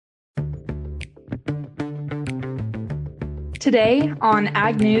Today on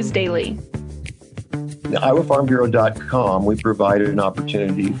Ag News Daily. IowaFarmBureau.com, we provide an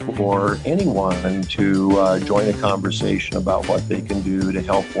opportunity for anyone to join a conversation about what they can do to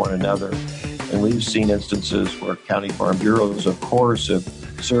help one another. And we've seen instances where county farm bureaus, of course, have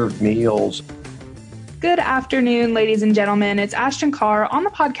served meals. Good afternoon, ladies and gentlemen. It's Ashton Carr on the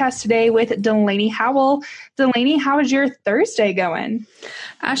podcast today with Delaney Howell. Delaney, how is your Thursday going?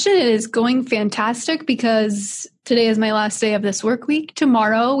 Ashton, it is going fantastic because today is my last day of this work week.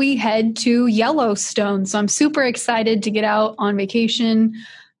 Tomorrow we head to Yellowstone. So I'm super excited to get out on vacation.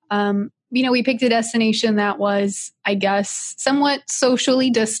 We picked a destination that was, I guess, somewhat socially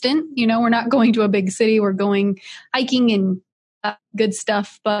distant. We're not going to a big city. We're going hiking and good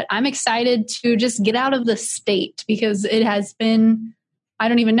stuff. But I'm excited to just get out of the state because it has been, I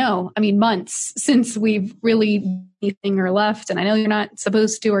don't even know, months since we've really anything or left. And I know you're not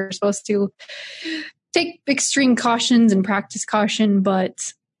supposed to or you're supposed to take extreme cautions and practice caution,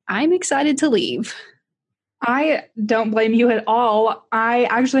 but I'm excited to leave. I don't blame you at all. I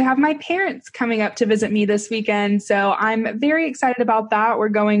actually have my parents coming up to visit me this weekend, so I'm very excited about that. We're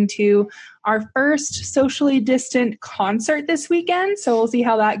going to our first socially distant concert this weekend, so we'll see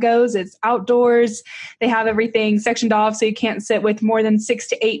how that goes. It's outdoors. They have everything sectioned off, so you can't sit with more than 6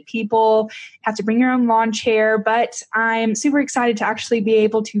 to 8 people. You have to bring your own lawn chair, but I'm super excited to actually be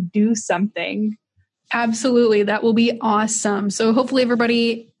able to do something. Absolutely. That will be awesome. So hopefully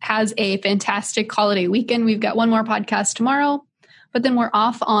everybody has a fantastic holiday weekend. We've got one more podcast tomorrow, but then we're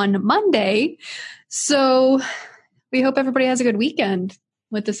off on Monday. So we hope everybody has a good weekend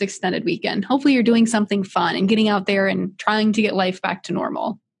with this extended weekend. Hopefully you're doing something fun and getting out there and trying to get life back to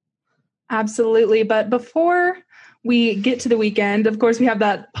normal. Absolutely. But before we get to the weekend, of course, we have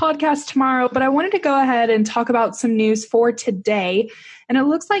that podcast tomorrow, but I wanted to go ahead and talk about some news for today. And it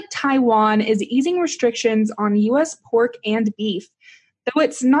looks like Taiwan is easing restrictions on U.S. pork and beef. Though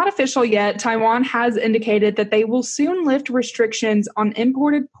it's not official yet, Taiwan has indicated that they will soon lift restrictions on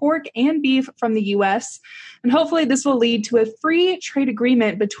imported pork and beef from the U.S. And hopefully this will lead to a free trade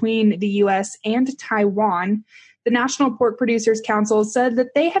agreement between the U.S. and Taiwan. The National Pork Producers Council said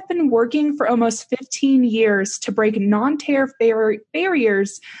that they have been working for almost 15 years to break non-tariff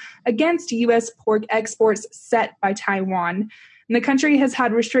barriers against U.S. pork exports set by Taiwan. And the country has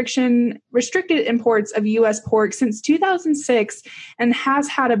had restricted imports of U.S. pork since 2006 and has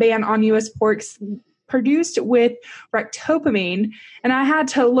had a ban on U.S. porks produced with ractopamine. And I had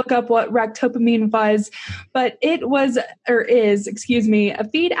to look up what ractopamine was, but it was, or is, a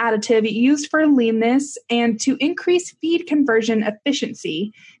feed additive used for leanness and to increase feed conversion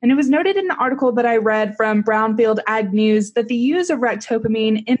efficiency. And it was noted in an article that I read from Brownfield Ag News that the use of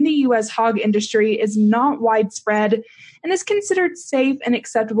ractopamine in the U.S. hog industry is not widespread and is considered safe and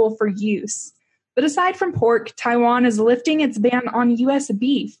acceptable for use. But aside from pork, Taiwan is lifting its ban on U.S.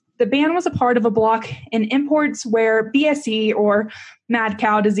 beef. The ban was a part of a block in imports where BSE, or mad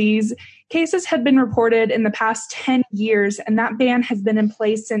cow disease, cases had been reported in the past 10 years, and that ban has been in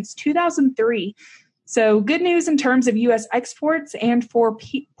place since 2003. So good news in terms of U.S. exports and for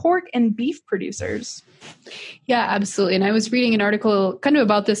pork and beef producers. Yeah, absolutely. And I was reading an article kind of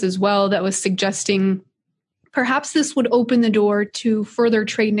about this as well that was suggesting perhaps this would open the door to further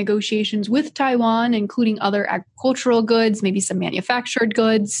trade negotiations with Taiwan, including other agricultural goods, maybe some manufactured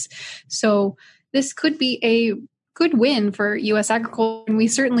goods. So this could be a good win for U.S. agriculture, and we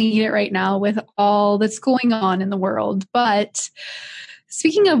certainly need it right now with all that's going on in the world. But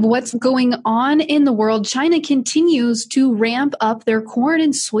speaking of what's going on in the world, China continues to ramp up their corn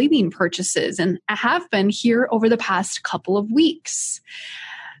and soybean purchases and have been here over the past couple of weeks.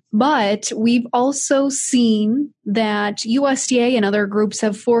 But we've also seen that USDA and other groups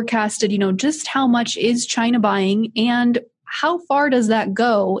have forecasted, just how much is China buying and how far does that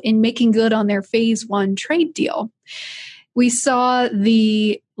go in making good on their phase 1 trade deal. We saw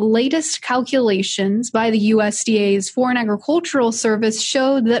the latest calculations by the USDA's Foreign Agricultural Service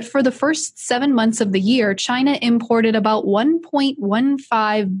showed that for the first 7 months of the year, China imported about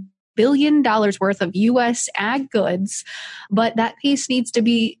 $1.15 billion worth of U.S. ag goods, but that pace needs to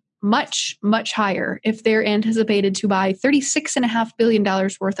be much, much higher if they're anticipated to buy $36.5 billion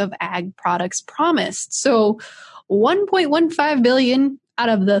worth of ag products promised. So $1.15 billion out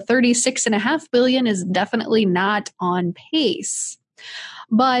of the $36.5 billion is definitely not on pace.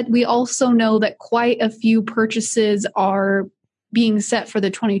 But we also know that quite a few purchases are being set for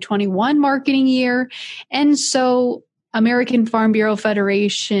the 2021 marketing year. And so American Farm Bureau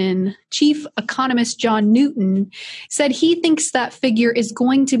Federation chief economist John Newton said he thinks that figure is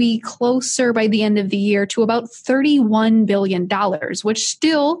going to be closer by the end of the year to about $31 billion, which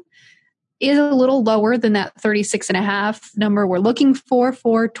still is a little lower than that 36.5 number we're looking for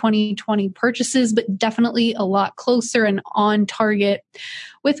 2020 purchases, but definitely a lot closer and on target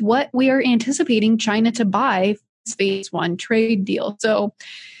with what we are anticipating China to buy phase one trade deal. So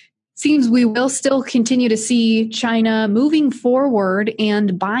seems we will still continue to see China moving forward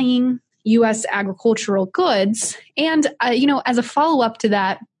and buying U.S. agricultural goods. And, as a follow-up to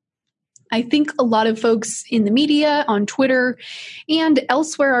that, I think a lot of folks in the media, on Twitter, and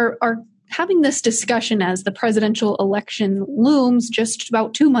elsewhere are having this discussion as the presidential election looms just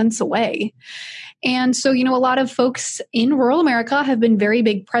about 2 months away. And so, a lot of folks in rural America have been very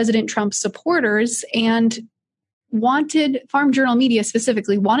big President Trump supporters and Farm Journal Media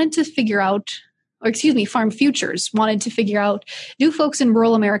specifically wanted to figure out, Farm Futures wanted to figure out, do folks in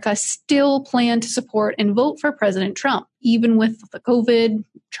rural America still plan to support and vote for President Trump, even with the COVID,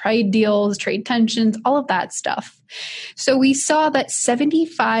 trade deals, trade tensions, all of that stuff? So we saw that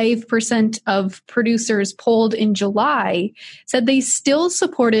 75% of producers polled in July said they still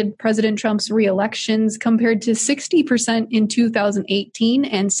supported President Trump's re-elections, compared to 60% in 2018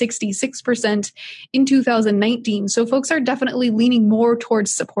 and 66% in 2019. So folks are definitely leaning more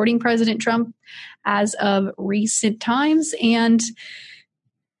towards supporting President Trump as of recent times. And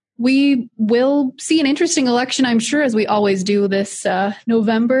we will see an interesting election, I'm sure, as we always do this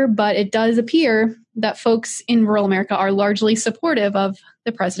November, but it does appear that folks in rural America are largely supportive of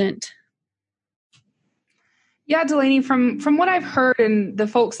the president. Yeah, Delaney, from what I've heard and the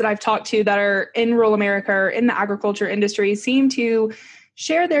folks that I've talked to that are in rural America or in the agriculture industry seem to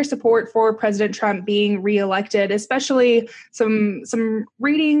share their support for President Trump being reelected, especially some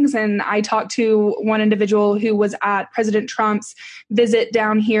readings. And I talked to one individual who was at President Trump's visit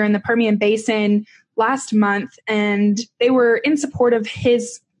down here in the Permian Basin last month, and they were in support of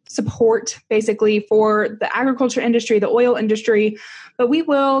his support basically for the agriculture industry, the oil industry. But we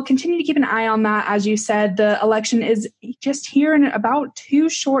will continue to keep an eye on that. As you said, the election is just here in about 2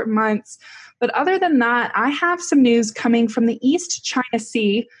 short months. But other than that, I have some news coming from the East China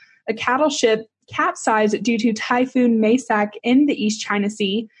Sea. A cattle ship capsized due to Typhoon Maysak in the East China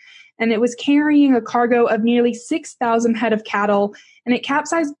Sea, and it was carrying a cargo of nearly 6,000 head of cattle, and it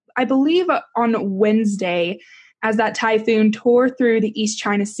capsized, I believe, on Wednesday as that typhoon tore through the East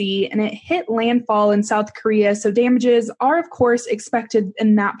China Sea, and it hit landfall in South Korea. So damages are, of course, expected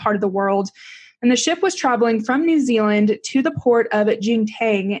in that part of the world. And the ship was traveling from New Zealand to the port of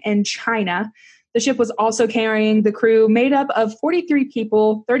Jingtang in China. The ship was also carrying the crew made up of 43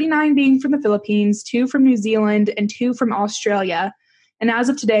 people, 39 being from the Philippines, 2 from New Zealand, and 2 from Australia. And as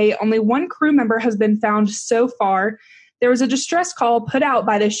of today, only 1 crew member has been found so far. There was a distress call put out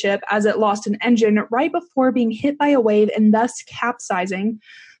by the ship as it lost an engine right before being hit by a wave and thus capsizing.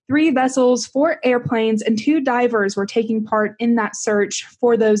 3 vessels, 4 airplanes, and 2 divers were taking part in that search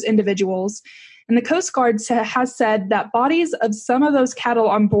for those individuals. And the Coast Guard has said that bodies of some of those cattle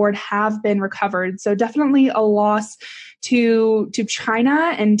on board have been recovered. So definitely a loss to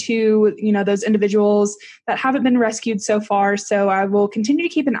China and to, those individuals that haven't been rescued so far. So I will continue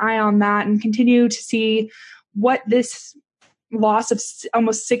to keep an eye on that and continue to see what this loss of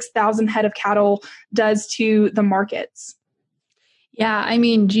almost 6,000 head of cattle does to the markets. Yeah, I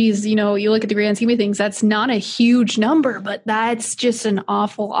mean, geez, you look at the grand scheme of things, that's not a huge number, but that's just an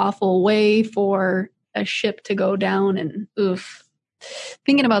awful, awful way for a ship to go down. And oof,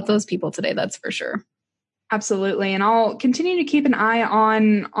 thinking about those people today, that's for sure. Absolutely. And I'll continue to keep an eye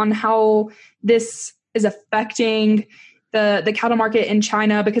on how this is affecting the cattle market in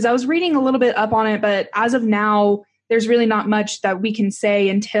China, because I was reading a little bit up on it, but as of now, there's really not much that we can say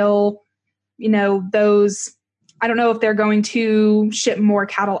until, I don't know if they're going to ship more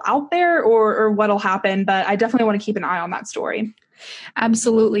cattle out there or what'll happen, but I definitely want to keep an eye on that story.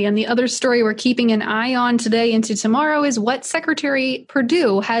 Absolutely. And the other story we're keeping an eye on today into tomorrow is what Secretary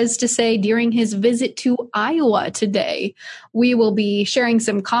Perdue has to say during his visit to Iowa today. We will be sharing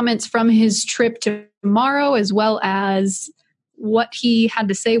some comments from his trip tomorrow, as well as what he had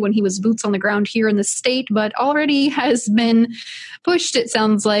to say when he was boots on the ground here in the state, but already has been pushed, it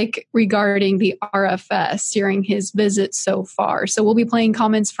sounds like, regarding the RFS during his visit so far. So we'll be playing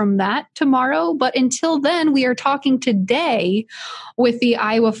comments from that tomorrow. But until then, we are talking today with the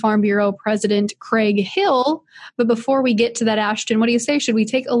Iowa Farm Bureau President Craig Hill. But before we get to that, Ashton, what do you say? Should we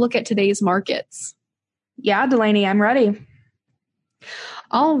take a look at today's markets? Yeah, Delaney, I'm ready.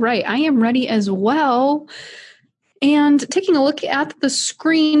 All right, I am ready as well. And taking a look at the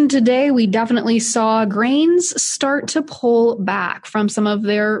screen today, we definitely saw grains start to pull back from some of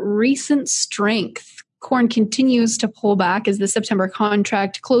their recent strength. Corn continues to pull back as the September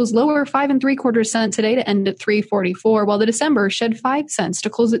contract closed lower 5 3/4 cents today to end at $3.44, while the December shed 5 cents to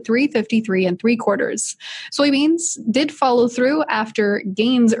close at $3.53 3/4. Soybeans did follow through after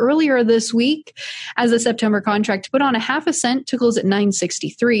gains earlier this week as the September contract put on a 0.5 cent to close at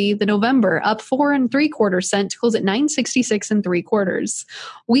 $9.63. The November up 4 3/4 cents to close at $9.66 3/4.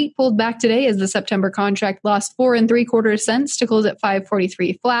 Wheat pulled back today as the September contract lost 4 3/4 cents to close at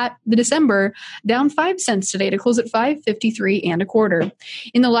 $5.43 flat. The December down 5 cents today to close at $5.53 1/4.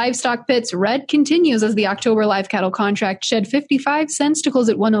 In the livestock pits, red continues as the October live cattle contract shed 55 cents to close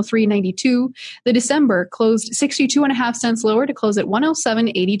at 103.92. The December closed 62.5 cents lower to close at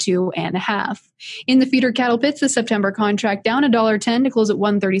 107.82.5. In the feeder cattle pits, the September contract down $1.10 to close at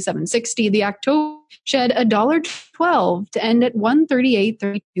 137.60. The October shed $1.12 to end at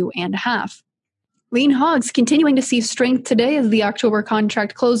 138.32.5. Lean hogs continuing to see strength today as the October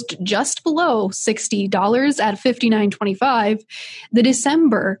contract closed just below $60 at $59.25. The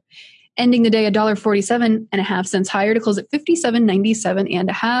December ending the day $1.47.5 higher to close at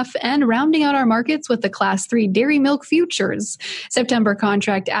 $57.97.5. And rounding out our markets with the Class 3 dairy milk futures. September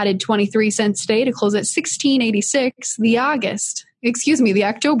contract added 23 cents today to close at $16.86. The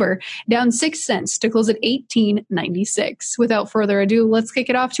October down 6 cents to close at $18.96. Without further ado, let's kick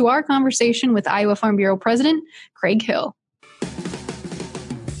it off to our conversation with Iowa Farm Bureau President Craig Hill.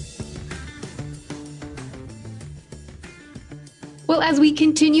 Well, as we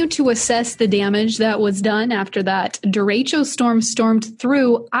continue to assess the damage that was done after that derecho storm stormed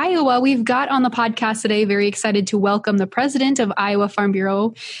through Iowa, we've got on the podcast today, very excited to welcome the president of Iowa Farm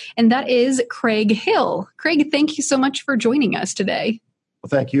Bureau, and that is Craig Hill. Craig, thank you so much for joining us today. Well,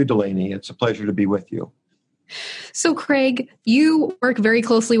 thank you, Delaney. It's a pleasure to be with you. So, Craig, you work very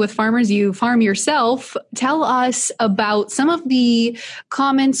closely with farmers. You farm yourself. Tell us about some of the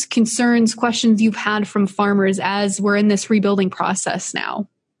comments, concerns, questions you've had from farmers as we're in this rebuilding process now.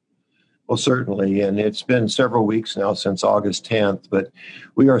 Well, certainly. And it's been several weeks now since August 10th, but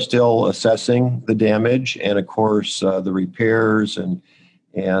we are still assessing the damage and, of course, the repairs and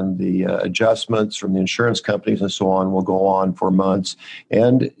the adjustments from the insurance companies and so on will go on for months.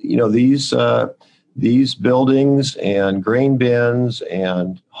 And, these buildings and grain bins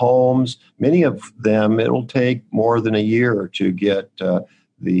and homes, many of them, it'll take more than a year to get the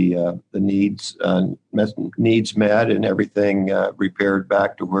needs met and everything repaired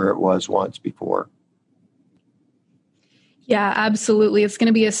back to where it was once before. Yeah, absolutely. It's going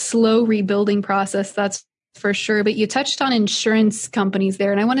to be a slow rebuilding process, that's for sure. But you touched on insurance companies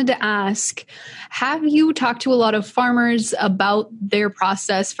there, and I wanted to ask, have you talked to a lot of farmers about their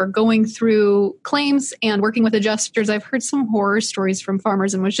process for going through claims and working with adjusters? I've heard some horror stories from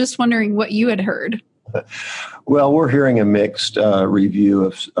farmers and was just wondering what you had heard. Well, we're hearing a mixed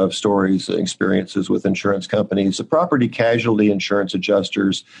review of stories and experiences with insurance companies. The property casualty insurance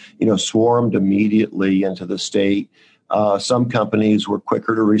adjusters, swarmed immediately into the state. Some companies were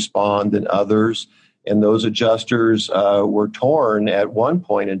quicker to respond than others. And those adjusters were torn at one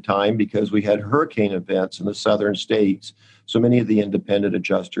point in time because we had hurricane events in the southern states. So many of the independent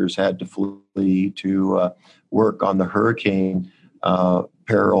adjusters had to flee to work on the hurricane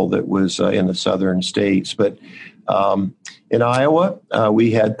peril that was in the southern states. But in Iowa, we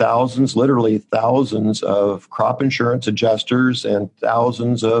had literally thousands of crop insurance adjusters and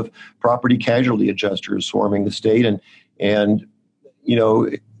thousands of property casualty adjusters swarming the state. And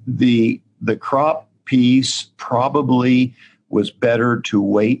the crop piece probably was better to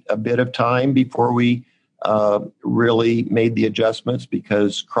wait a bit of time before we really made the adjustments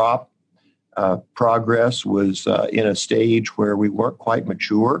because crop progress was in a stage where we weren't quite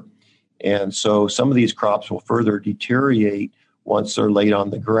mature. And so some of these crops will further deteriorate once they're laid on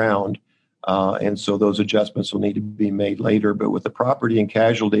the ground. And so those adjustments will need to be made later. But with the property and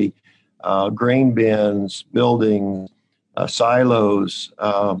casualty, grain bins, buildings, silos,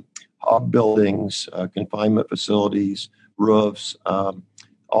 hog buildings, confinement facilities, roofs,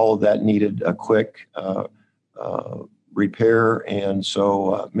 all of that needed a quick repair. And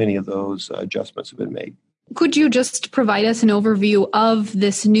so many of those adjustments have been made. Could you just provide us an overview of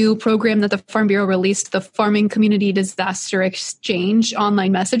this new program that the Farm Bureau released, the Farming Community Disaster Exchange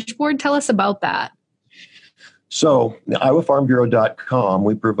online message board? Tell us about that. So, IowaFarmBureau.com,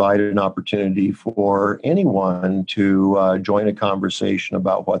 we provide an opportunity for anyone to join a conversation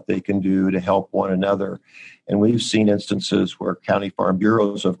about what they can do to help one another. And we've seen instances where county farm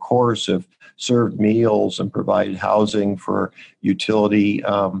bureaus, of course, have served meals and provided housing for utility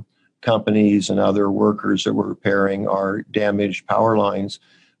companies and other workers that were repairing our damaged power lines.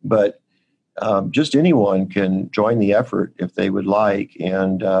 But just anyone can join the effort if they would like.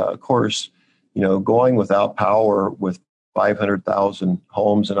 And, of course, going without power with 500,000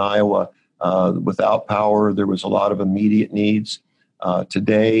 homes in Iowa, without power, there was a lot of immediate needs.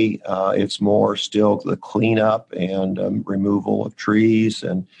 Today, it's more still the cleanup and removal of trees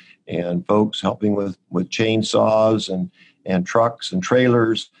and folks helping with chainsaws and trucks and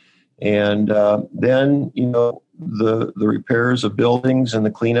trailers. And then, the repairs of buildings and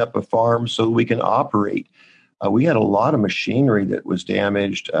the cleanup of farms so we can operate. We had a lot of machinery that was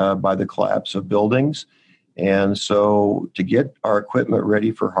damaged by the collapse of buildings. And so to get our equipment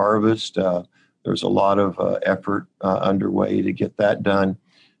ready for harvest, there's a lot of effort underway to get that done.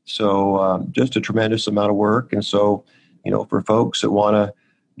 So just a tremendous amount of work. And so, for folks that want to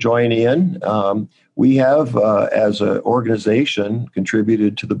join in, we have, as an organization,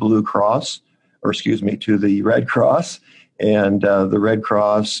 contributed to the to the Red Cross. And the Red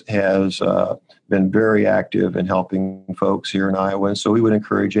Cross has been very active in helping folks here in Iowa. And so we would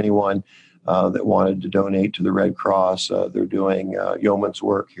encourage anyone that wanted to donate to the Red Cross. They're doing yeoman's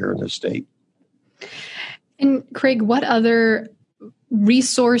work here in the state. And Craig, what other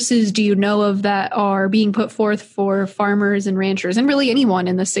resources do you know of that are being put forth for farmers and ranchers and really anyone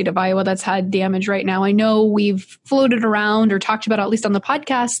in the state of Iowa that's had damage right now? I know we've floated around or talked about, at least on the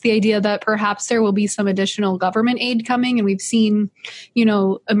podcast, the idea that perhaps there will be some additional government aid coming, and we've seen,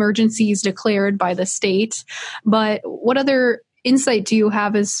 emergencies declared by the state. But what other insight do you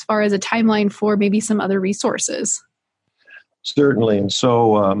have as far as a timeline for maybe some other resources? Certainly. And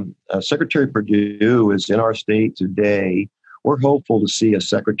so Secretary Perdue is in our state today. We're hopeful to see a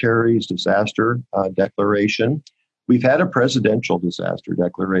secretary's disaster declaration. We've had a presidential disaster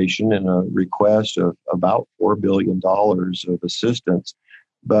declaration and a request of about $4 billion of assistance,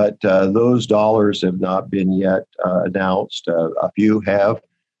 but those dollars have not been yet announced. A few have,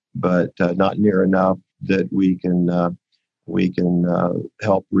 but not near enough that we can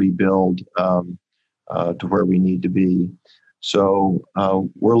help rebuild to where we need to be. So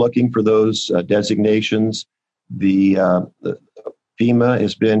we're looking for those designations. The FEMA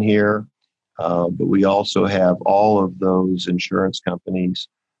has been here, but we also have all of those insurance companies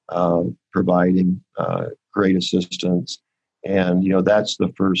providing great assistance. And, that's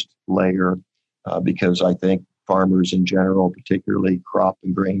the first layer because I think farmers in general, particularly crop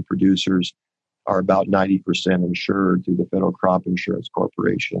and grain producers, are about 90% insured through the Federal Crop Insurance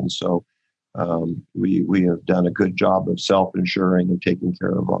Corporation. So we have done a good job of self-insuring and taking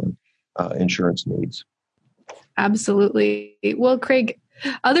care of our insurance needs. Absolutely. Well, Craig,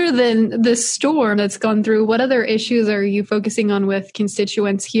 other than the storm that's gone through, what other issues are you focusing on with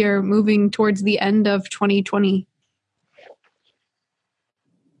constituents here moving towards the end of 2020?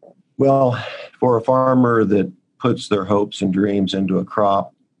 Well, for a farmer that puts their hopes and dreams into a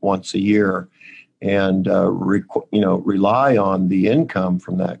crop once a year and rely on the income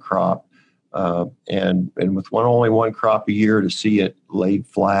from that crop, and with only one crop a year, to see it laid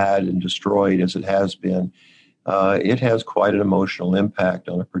flat and destroyed as it has been, it has quite an emotional impact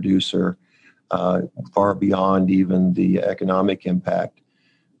on a producer, far beyond even the economic impact.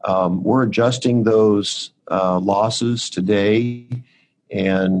 We're adjusting those losses today,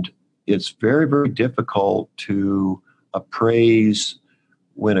 and it's very, very difficult to appraise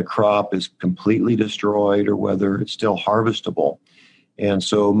when a crop is completely destroyed or whether it's still harvestable. And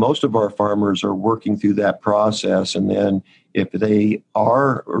so most of our farmers are working through that process. And then if they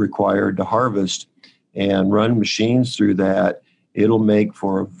are required to harvest and run machines through that, it'll make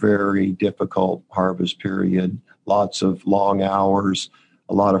for a very difficult harvest period, lots of long hours,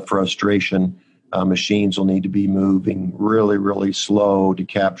 a lot of frustration. Machines will need to be moving really, really slow to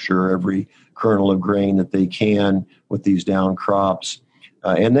capture every kernel of grain that they can with these down crops.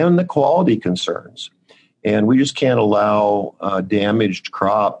 And then the quality concerns. And we just can't allow damaged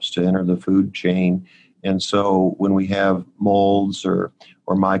crops to enter the food chain. And so when we have molds or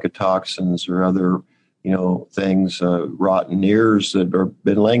mycotoxins or other things, rotten ears that have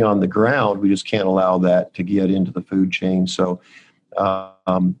been laying on the ground, we just can't allow that to get into the food chain. So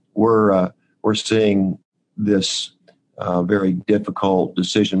we're seeing this very difficult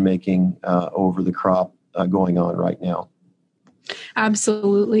decision-making over the crop going on right now.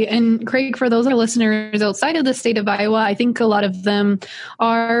 Absolutely. And Craig, for those of our listeners outside of the state of Iowa, I think a lot of them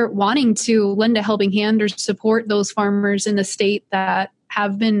are wanting to lend a helping hand or support those farmers in the state that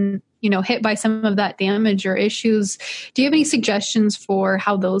have been hit by some of that damage or issues. Do you have any suggestions for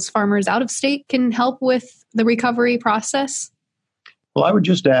how those farmers out of state can help with the recovery process? Well, I would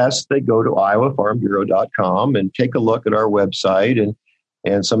just ask they go to iowafarmbureau.com and take a look at our website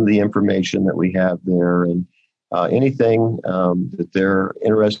and some of the information that we have there. And anything that they're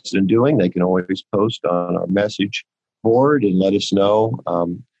interested in doing, they can always post on our message board and let us know.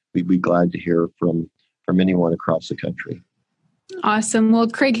 we'd be glad to hear from anyone across the country. Awesome. Well,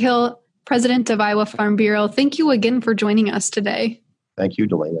 Craig Hill, President of Iowa Farm Bureau, thank you again for joining us today. Thank you,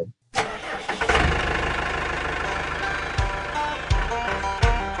 Delana.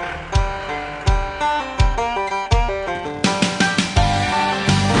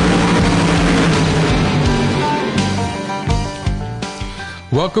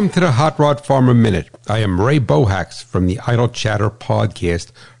 Welcome to the Hot Rod Farmer Minute. I am Ray Bohacs from the Idle Chatter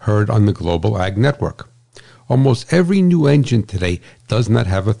podcast heard on the Global Ag Network. Almost every new engine today does not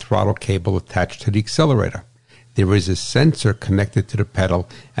have a throttle cable attached to the accelerator. There is a sensor connected to the pedal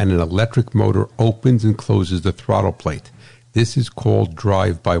and an electric motor opens and closes the throttle plate. This is called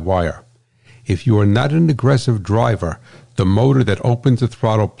drive-by-wire. If you are not an aggressive driver, the motor that opens the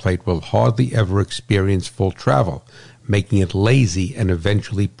throttle plate will hardly ever experience full travel, making it lazy and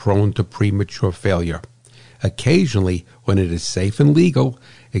eventually prone to premature failure. Occasionally, when it is safe and legal,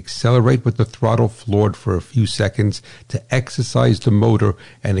 accelerate with the throttle floored for a few seconds to exercise the motor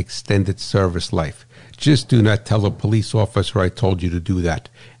and extend its service life. Just do not tell a police officer I told you to do that.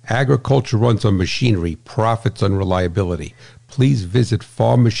 Agriculture runs on machinery, profits on reliability. Please visit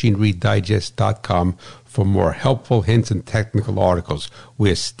farmmachinerydigest.com for more helpful hints and technical articles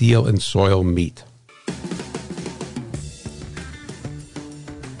where steel and soil meet.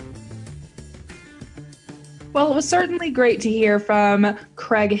 Well, it was certainly great to hear from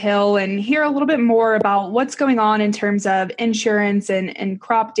Craig Hill and hear a little bit more about what's going on in terms of insurance and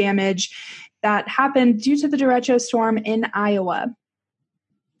crop damage that happened due to the derecho storm in Iowa.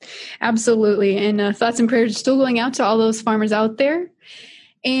 Absolutely. And thoughts and prayers still going out to all those farmers out there.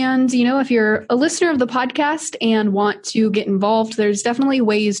 And, if you're a listener of the podcast and want to get involved, there's definitely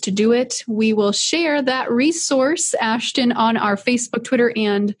ways to do it. We will share that resource, Ashton, on our Facebook, Twitter,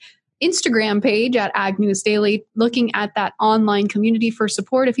 and Instagram page at Ag News Daily, looking at that online community for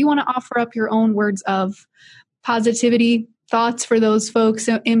support. If you want to offer up your own words of positivity, thoughts for those folks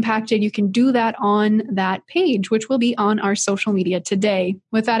impacted, you can do that on that page, which will be on our social media today.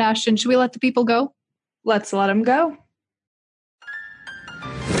 With that, Ashton, should we let the people go? Let's let them go.